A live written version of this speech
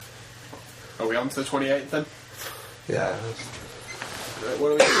Are we on to the 28th then? Yeah.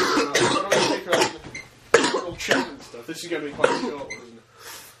 What are we speaking about? Little chat and stuff. This is going to be quite a short one, isn't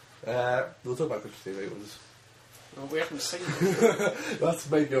it? We'll talk about Christmas TV ones. Well, we haven't seen it. That's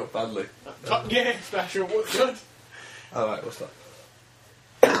made me up badly. Top Gear special, what's good? Alright, what's that?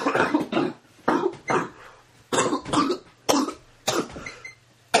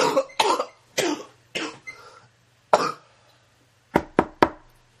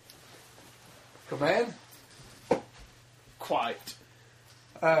 Come in. Quite.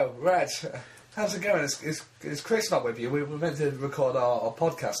 Oh, Reg. How's it going? Is Chris not with you? We're meant to record our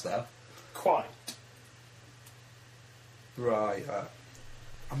podcast now. Quite. Right.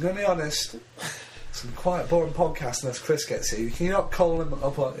 I'm going to be honest. It's a quite boring podcast unless Chris gets here. Can you not call him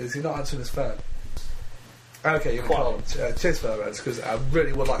up on... Is he not answering his phone? Okay, you can call him. Cheers for that, Reg, because I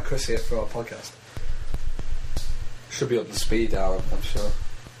really would like Chris here for our podcast. Should be up to speed now, I'm sure.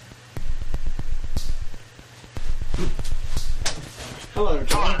 Hello,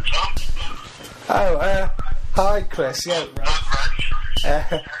 John. Oh, hi, Chris. Yeah,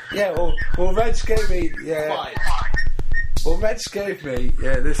 yeah. Well, Reg gave me. Quite. Well, Reg gave me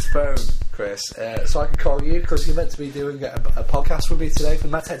this phone, Chris, so I can call you because you're meant to be doing a podcast with me today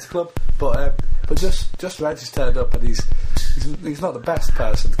from Matt Hector Club. But just Reg has turned up and he's not the best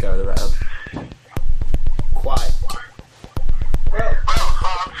person to go around. Quite. Well,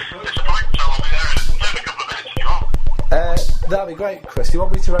 that'd be great, Chris. Do you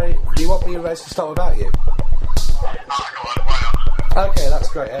want me and Reg to start without you? Okay, that's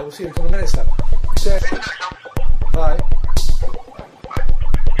great. We'll see you in a couple of minutes then. Cheers. Bye.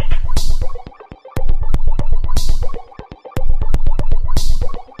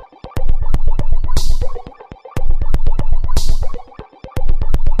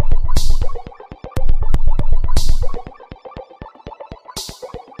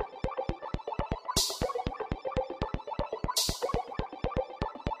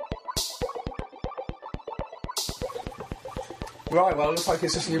 Right, well, it looks like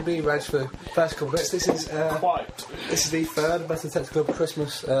it's just you being Reg for the first couple of bits. This is This is the third Better Tech Club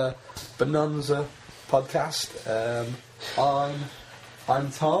Christmas Bonanza podcast.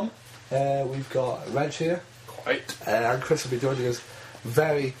 I'm Tom. We've got Reg here. Quite. And Chris will be joining us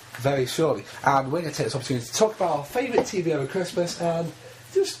very, very shortly. And we're going to take this opportunity to talk about our favourite TV over Christmas and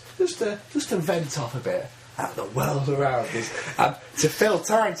just to vent off a bit at the world around us and to fill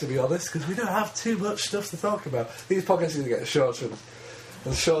time, to be honest, because we don't have too much stuff to talk about. These podcasts are going to get shorter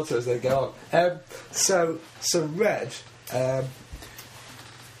and shorter as they go on. So Reg, the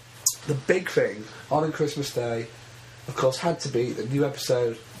big thing on Christmas Day, of course, had to be the new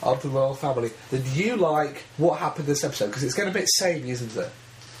episode of The Royal Family. Did you like what happened in this episode? Because it's getting a bit samey, isn't it?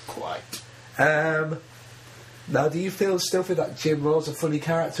 Quite. Now, do you still feel that Jim Rohr's a funny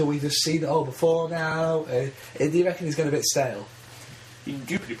character? We've just seen it all before now. Do you reckon he's getting a bit stale?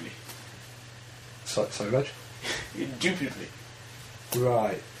 Indubitably. Sorry, Reg? Indubitably.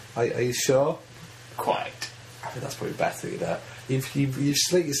 Right. Are you sure? Quite. I think that's probably better, you know. You've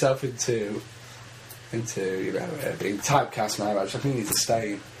slipped yourself into being typecast now, Reg. I think you need to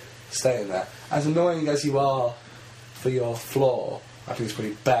stay in there. As annoying as you are for your flaw, I think it's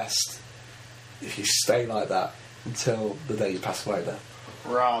probably best if you stay like that until the day you pass away there.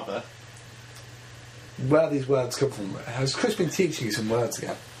 Rather. Where these words come from? Has Chris been teaching you some words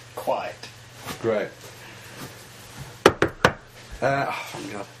again? Quite. Great. Oh,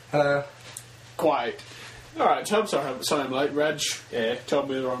 thank God. Hello. Quite. Alright, Tom, sorry I'm late. Reg told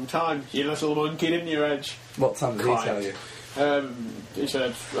me the wrong time. You little monkey, didn't you, Reg? What time did he tell you? He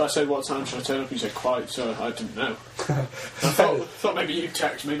said, I said, what time should I turn up? He said, quite, so I didn't know. I thought maybe you'd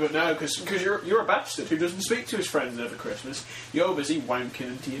text me, but no, because you're a bastard who doesn't speak to his friends over Christmas. You're busy wanking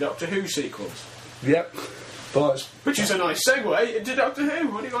into your Doctor Who sequels. Yep. Which is a nice segue into Doctor Who.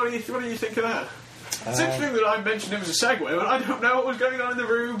 What do you think of that? It's interesting that I mentioned it was a segue, but I don't know what was going on in the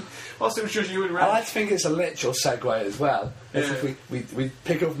room whilst it was just you and Reg. I like to think it's a literal segue as well. Yeah. If we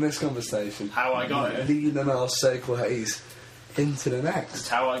pick up from this conversation. How I got here. Leading our segues into the next. That's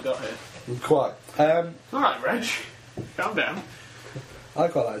how I got here. Quite. Alright, Reg. Calm down. I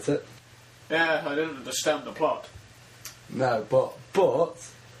quite liked it. Yeah, I didn't understand the plot. No, but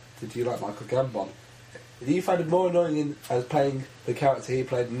did you like Michael Gambon? Do you find it more annoying as playing the character he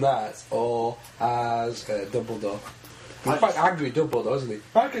played in that, or as Dumbledore? He's quite angry Dumbledore, isn't he?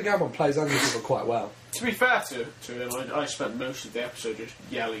 Michael Gambon plays angry people quite well. To be fair to him, I spent most of the episode just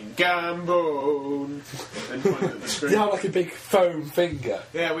yelling Gambon and pointing at the screen. You had like a big foam finger.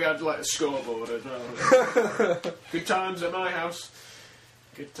 Yeah, we had like a scoreboard as well. Good times at my house.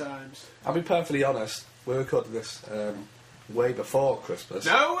 Good times. I'll be perfectly honest. We're recording this way before Christmas.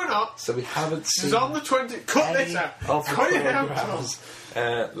 No, we're not. So we haven't seen. It's on the 20. Cut this out. Of the Cut it out. programmes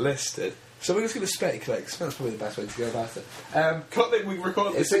listed. So we're just going to speculate, because that's probably the best way to go about it. Cut it. We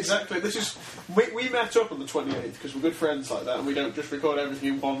record this exactly. This is we met up on the 28th because we're good friends like that, and we don't just record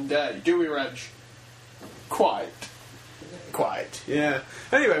everything in one day, do we, Reg? Quite. Yeah.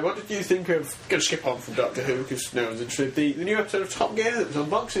 Anyway, what did you think of? Going to skip on from Doctor Who because no one's interested. The new episode of Top Gear that was on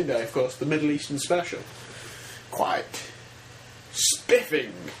Boxing Day, of course, the Middle Eastern special. Quite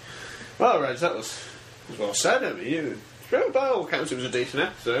spiffing. Well, Reg, that was well said. I mean, by all accounts, it was a decent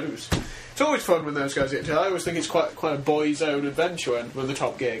episode. It's always fun when those guys get to. I always think it's quite a boys' own adventure when the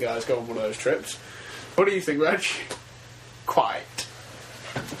Top Gear guys go on one of those trips. What do you think, Reg? Quite.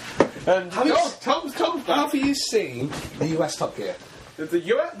 And Tom's back. Have you seen the US Top Gear? There's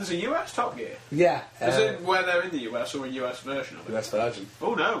a US Top Gear? Yeah. Is it where they're in the US or a US version of it? US version.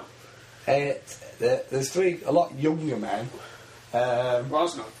 Oh, no. There's a lot younger men. Well,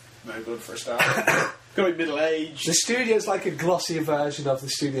 that's not very good for a start. Got to be middle-aged. The studio's like a glossier version of the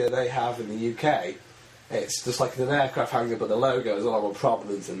studio they have in the UK. It's just like an aircraft hangar, but the logo is a lot more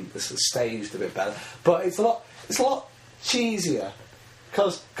prominent and it's staged a bit better. But it's a lot cheesier.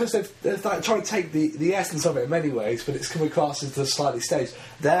 Because they're like trying to take the essence of it in many ways, but it's coming across into a slightly staged.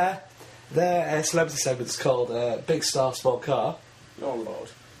 Their celebrity segment's called Big Star, Small Car. Oh, Lord.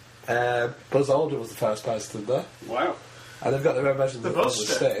 Buzz Aldrin was the first person there. Wow. And they've got their own version of the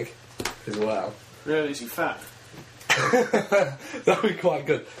Stig as well. Really, is he fat? That would be quite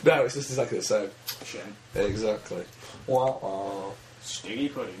good. No, it's just exactly the same. Shame. Exactly. Wow. Stiggy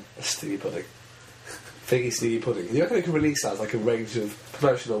pudding. Stiggy pudding. Figgy Stiggy pudding. You reckon they could release that as like a range of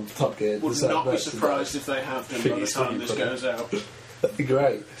promotional Top Gear? Would not be surprised if they have done by the time this goes out. That'd be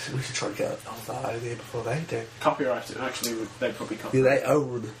great. We should try and get that idea before they do. Copyright it. Actually, they'd probably copyright it. Yeah, they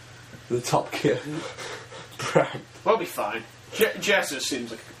own the Top Gear brand. We'll be fine. Jesus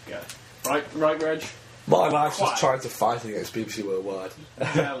seems like a good guy. Right, Reg? My life's just trying to fight against BBC Worldwide.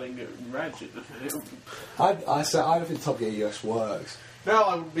 Yelling at Reg. I don't think Top Gear US works. No,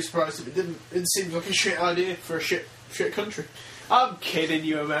 I wouldn't be surprised if it didn't. It seems like a shit idea for a shit country. I'm kidding,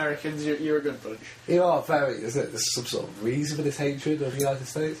 you Americans. You're a good bunch. You are very. Is it? There's some sort of reason for this hatred of the United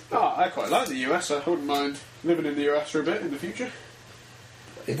States? Oh, I quite like the US. I wouldn't mind living in the US for a bit in the future.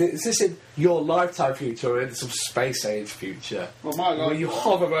 Is this in your lifetime future or in some space age future? Well, my lifetime. Where you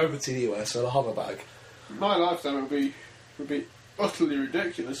hover over to the US on a hover bag? My lifetime would be utterly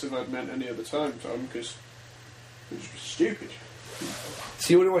ridiculous if I'd meant any other time, Tom, because it's stupid.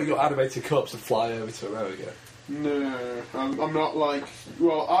 So you wouldn't want your animated cups to fly over to America? No, I'm not like...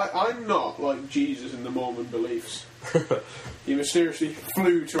 Well, I'm not like Jesus in the Mormon beliefs. He mysteriously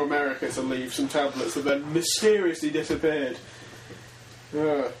flew to America to leave some tablets that then mysteriously disappeared.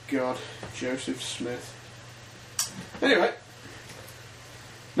 Oh, God. Joseph Smith. Anyway.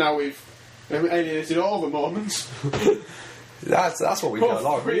 Now we've alienated all the Mormons. That's what we've got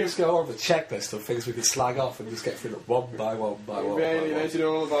along. We just go along the checklist of things we can slag off and just get through them one by one by one. We've alienated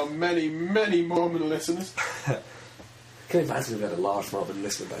all of our many, many Mormon listeners. Can you imagine if we had a large Mormon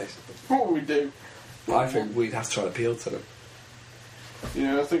listener base? What would we do? I think we'd have to try and appeal to them.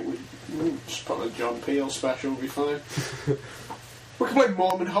 Yeah, I think we'd just put a John Peel special would be fine. We can play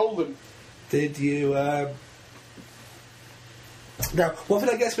Mormon Hold'em. Did you... Now, one thing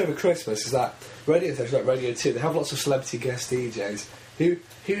I guess over Christmas is that radio stations like Radio 2, they have lots of celebrity guest DJs. Who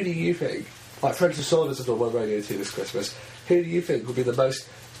do you think, like Francis Saunders has done one Radio 2 this Christmas, who do you think would be the most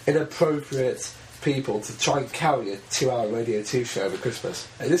inappropriate people to try and carry a 2-hour Radio 2 show over Christmas?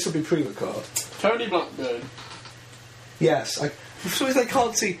 And this will be pre-record. Tony Blackburn. Yes, for some reason I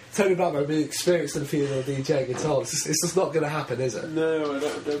can't see Tony Blackburn being experienced in the field of DJing at all. It's just not going to happen, is it? No, I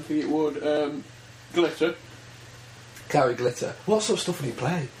don't think it would. Glitter. Gary Glitter. What sort of stuff would he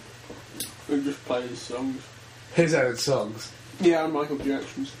play? He just plays songs. His own songs? Yeah, and Michael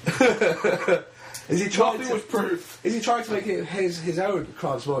Jackson's. Is he trying to make it his own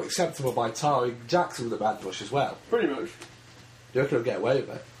crimes more acceptable by tarring Jackson with a bad brush as well? Pretty much. You reckon he'll get away with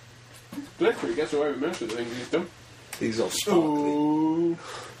it? Glitter, he gets away with most of the things he's done. He's all sparkly. Ooh.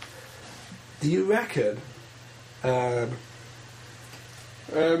 Do you reckon... I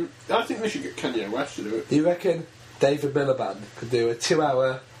think they should get Kanye West to do it. Do you reckon David Miliband could do a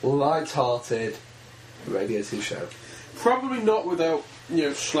 2-hour, light-hearted Radio 2 show? Probably not without,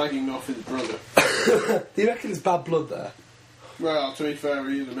 slagging off his brother. Do you reckon there's bad blood there? Well, to be fair,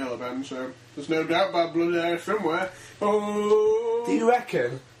 he is a Miliband, so there's no doubt bad blood there somewhere. Oh! Do you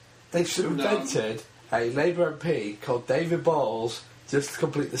reckon they should have invented a Labour MP called David Balls just to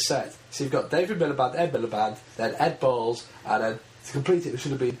complete the set? So you've got David Miliband, Ed Miliband, then Ed Balls, and then to complete it, it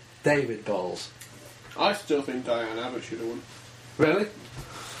should have been David Balls. I still think Diane Abbott should have won. Really?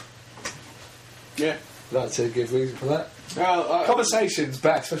 Yeah. That's a good reason for that. Well, Conversation's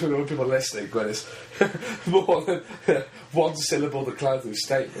best, especially when people are listening, when it's more than one syllable that clouds through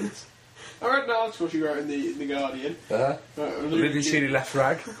statements. I read an article she wrote in the Guardian. Really sheeny left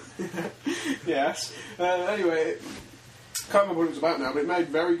rag. Yes. Anyway, can't remember what it was about now, but it made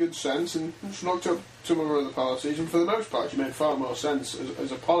very good sense, and she looked up some of her other policies, and for the most part she made far more sense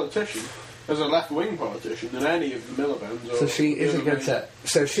as a politician, as a left-wing politician, than any of the Miliband's. So she isn't going to...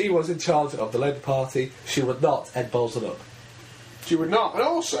 So she was in charge of the Labour Party, she would not Ed Bolton up. She would not. And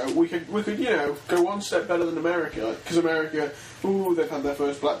also, we could go one step better than America, because America, they've had their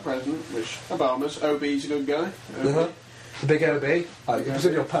first black president, which Obama's. OB's a good guy. The big OB. I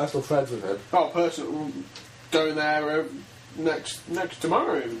presume you're personal friends with him. Oh, personal. Going there next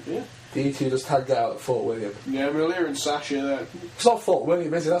tomorrow, even, yeah. You two just hang out at Fort William. Yeah, Malia and Sasha there. It's not Fort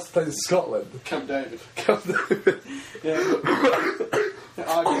William, is it? That's the place in Scotland. Camp David. Camp David. Yeah.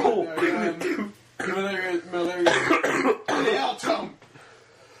 Malia. Yeah, Tom.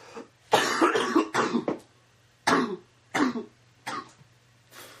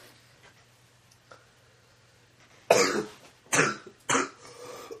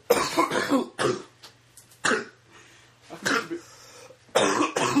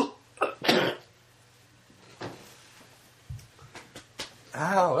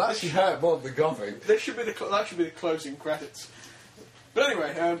 Ow, that actually hurt more than the coughing. That should be the closing credits. But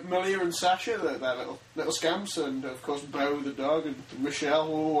anyway, Malia and Sasha, they're little scamps, and of course Beau the dog, and Michelle,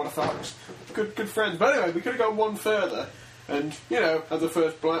 what a fox. Good friends. But anyway, we could have gone one further, and, had the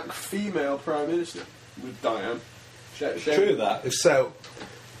first black female Prime Minister, with Diane. True that, if so.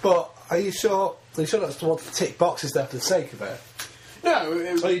 But are you sure that's the one to tick boxes there for the sake of it? No,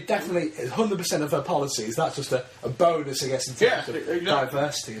 well, you definitely 100% of her policies. That's just a bonus, I guess, in terms of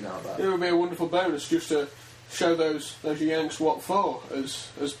diversity and all that. It would be a wonderful bonus just to show those Yanks what for, as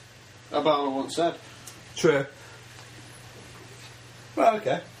Obama once said. True. Well,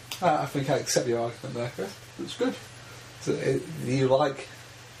 okay. I think I accept your argument there, Chris. That's good. So, do you like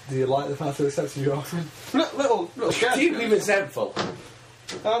the fact that accepting your argument? Little scared. Deeply resentful.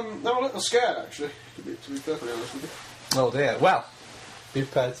 I'm a little scared, actually, to be perfectly honest with you. Oh dear. Well, be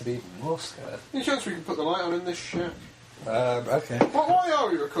prepared to be even more scared. Any chance we can put the light on in this shack? Okay. Well, why are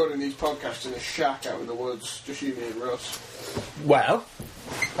we recording these podcasts in a shack out in the woods? Just you, me and Russ. Well...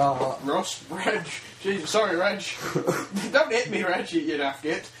 Russ? Reg. Jesus, sorry, Reg. Don't hit me, Reg, you daft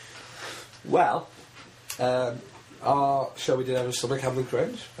git. Well, our show we did over summer, Camden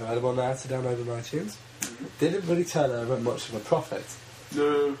Cringe, available now to download on iTunes. Didn't really turn over much of a profit.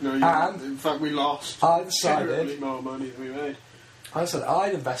 No, and in fact we lost I decided more money than we made. I said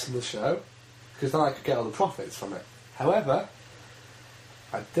I'd invest in the show because then I could get all the profits from it. However,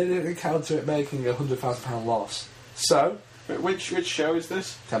 I didn't encounter it making a £100,000 loss. So, which show is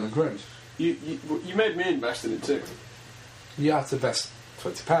this? Camden Cringe. You made me invest in it too. You had to invest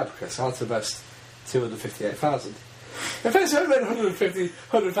 £20 because I had to invest $258,000. If it's only made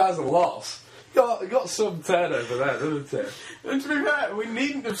 £100,000 loss. Got some turnover there, didn't it? And to be fair, we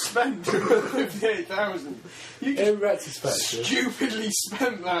needn't have spent $258,000. You just in retrospect, stupidly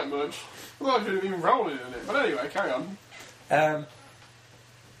spent that much. Well, I should have been rolling in it. But anyway, carry on.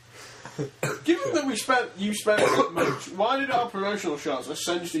 Given that you spent that much, why did our promotional shots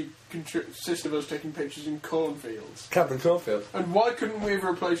essentially consist of us taking pictures in cornfields? Captain Cornfield. And why couldn't we have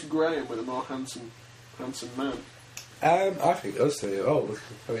replaced Graham with a more handsome man? I think us two. Oh, look,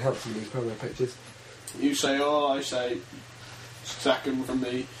 very handsome in these promo pictures. You say I say second from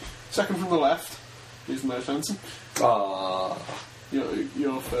the left. Who's the most handsome? Ah,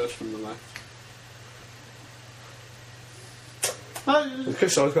 you're first from the left.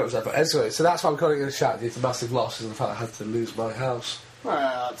 Chris always got himself. But anyway, so that's why I'm calling it a shout due to massive losses and the fact I had to lose my house.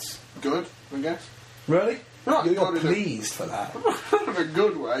 Well, that's good, I guess. Really? You're good pleased for that? Not in a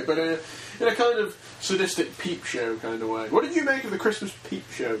good way, but in a kind of sadistic peep show kind of way. What did you make of the Christmas peep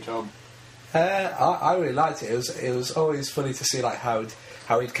show, Tom? I really liked it. It was always funny to see like how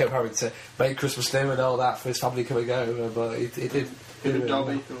he'd kept having to make Christmas dinner and all that for his family coming over, but it did. Bit of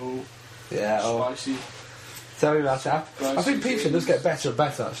Dobby, spicy. Tell me about that. I think Peep Show does get better and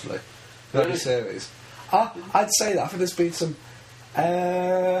better actually. Every series. I'd say that. I think there's been some.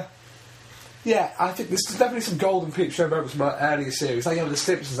 Yeah, I think there's definitely some golden Peep Show moments from my earlier series, like the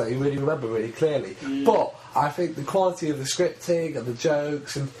Simpsons that you really remember really clearly. Mm. But I think the quality of the scripting and the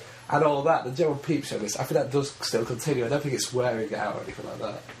jokes and all that, the general Peep Show list, I think that does still continue. I don't think it's wearing it out or anything like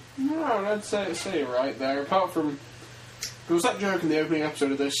that. No, I'd say you're right there. Apart from there was that joke in the opening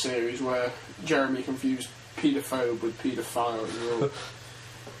episode of this series where Jeremy confused paedophobe with paedophile.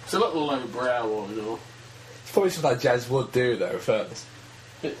 It's a little lowbrow, all in all. It's probably something like Jez would do, though, first.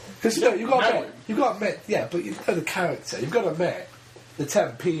 Because you've got to admit, yeah, but you know the character. You've got to admit the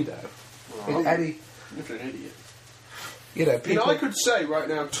temp pedo. Oh, Any, if you're an idiot. you know, people. I could say right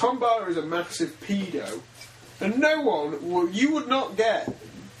now, Tom Barr is a massive pedo, and no one, you would not get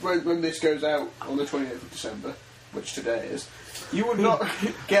when this goes out on the 28th of December, which today is. You would not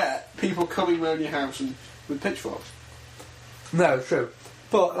get people coming round your house and with pitchforks. No, true.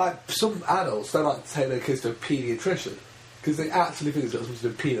 But like some adults don't like to take their kids to a paediatrician because they actually think it's got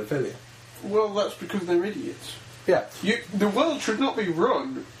something to do with paedophilia. Well, that's because they're idiots. Yeah. The world should not be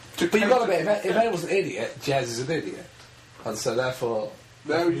run to. But you've got to admit, if anyone's an idiot, Jez is an idiot, and so therefore.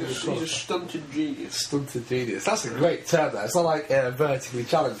 No, he's a stunted genius. Stunted genius. That's a great term. There. It's not like vertically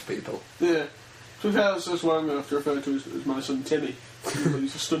challenged people. Yeah. So that's why I'm going to have to refer to as my son Timmy.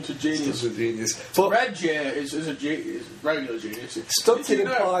 He's a stunted genius. Stunted genius. But Reg, yeah, is a regular genius. Stunted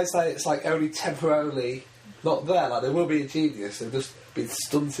implies that it's like only temporarily not there. Like there will be a genius. They've just been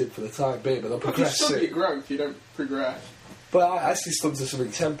stunted for the time being, but they'll progress soon. If you stunt your growth, you don't progress. But I see stunted as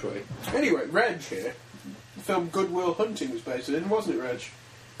something temporary. Anyway, Reg here. The film Good Will Hunting was based in, wasn't it, Reg?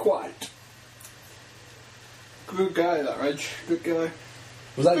 Quite. Good guy, that Reg. Good guy.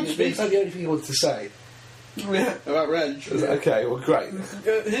 Was that the only thing you wanted to say? Yeah, about Reg. Yeah. Okay, well, great.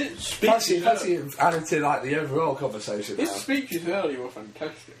 Fancy adding to like the overall conversation. His speeches earlier were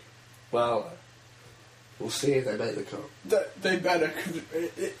fantastic. Well, we'll see if they make the cut. They better, because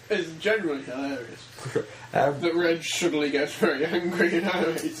it's generally hilarious. That Reg suddenly gets very angry and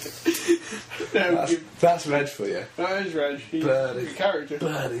animated. That's Reg for you. That is Reg. He's a character.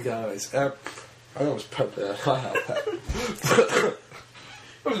 Bloody guys. I almost put the high out there.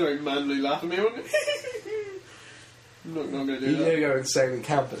 That was a very manly laugh at me, wasn't it? I'm not going to do that. You do go insane in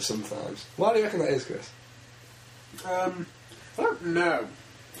campus sometimes. Why do you reckon that is, Chris? I don't know,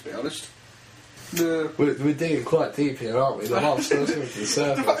 to be honest. No. We're digging quite deep here, aren't we? The last first coming to the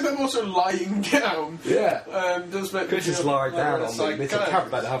surface. The fact that I'm also lying down. Yeah. Does make Chris is lying down on the little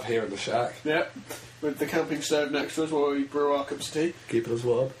camp bed I have here in the shack. Yeah. With the camping stove next to us while we brew our cups of tea. Keeping us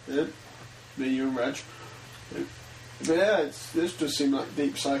warm. Yeah. Me, you and Reg. Yeah. But yeah, this does seem like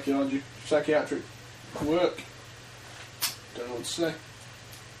deep psychiatric work. Don't know what to say.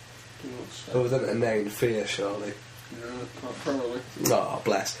 Other than a named fear, surely. Yeah, probably. Oh,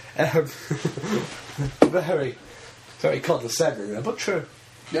 bless. Very condescending there, but true.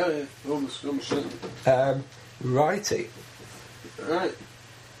 Yeah, almost certainly. Righty. Right.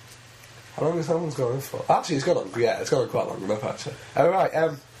 How long has that one's gone on for? Actually, it's gone on. Yeah, it's gone on quite long enough, actually. Alright,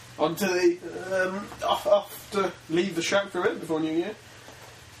 on to the off to leave the shack for a bit before New Year.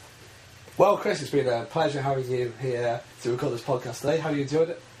 Well, Chris, it's been a pleasure having you here to record this podcast today. Have you enjoyed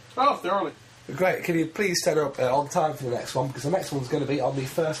it? Oh, thoroughly. Great. Can you please turn up on time for the next one? Because the next one's going to be on the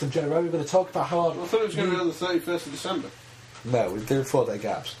 1st of January. We're going to talk about how hard... I thought it was going to be on the 31st of December. No, we're doing 4-day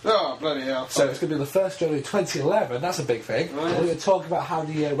gaps. Oh, bloody hell. So it's going to be the 1st of January 2011. That's a big thing. Right. We're going to talk about how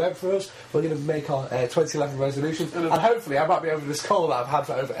the year went for us. We're going to make our 2011 resolutions. And hopefully I might be over this cold that I've had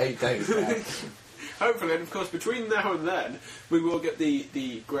for over 8 days now. Hopefully, and of course, between now and then, we will get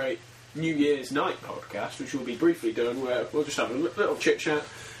the great New Year's night podcast, which will be briefly done, where we'll just have a little chit-chat.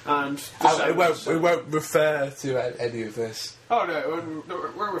 And we won't refer to any of this. Oh no, we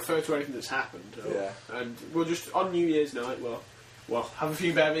won't refer to anything that's happened. Yeah. And we'll just on New Year's night, we'll have a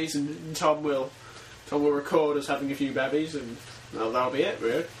few bevies, and Tom will record us having a few bevies, and that'll be it.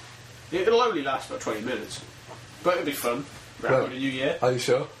 Really, it'll only last about 20 minutes, but it'll be fun. Around the New Year. Are you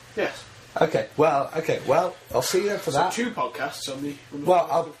sure? Yes. Okay. Well, I'll see you then for that. 2 podcasts on the. Well,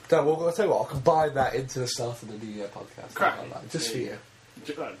 I'll tell you what. I'll combine that into the start of the New Year podcast. Cracking. Just for you.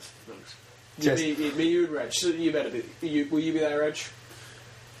 Thanks. Me, you and Reg. So you better be. Will you be there, Reg?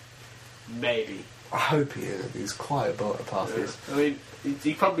 Maybe. I hope he is. He's quite about the parties. Yeah. I mean,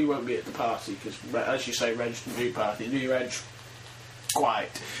 he probably won't be at the party because, as you say, Reg didn't do party. New Reg,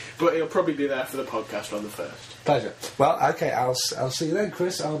 quiet. But he'll probably be there for the podcast on the 1st. Pleasure. Well, okay. I'll see you then,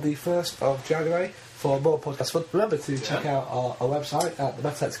 Chris, on the 1st of January for more podcast fun. Remember to check out our website at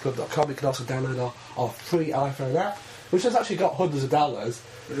themetaxclub.com. You can also download our free iPhone app, which has actually got hundreds of downloads.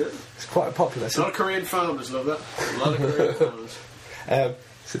 Yeah. It's quite popular. A lot of Korean farmers love that. A lot of Korean farmers.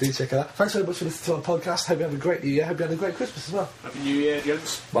 So do check it out. Thanks very much for listening to our podcast. Hope you have a great New Year. Hope you have a great Christmas as well. Happy New Year,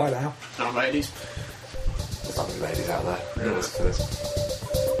 gents. Bye now. And ladies. There's not many ladies out there. Yeah. Listen to this.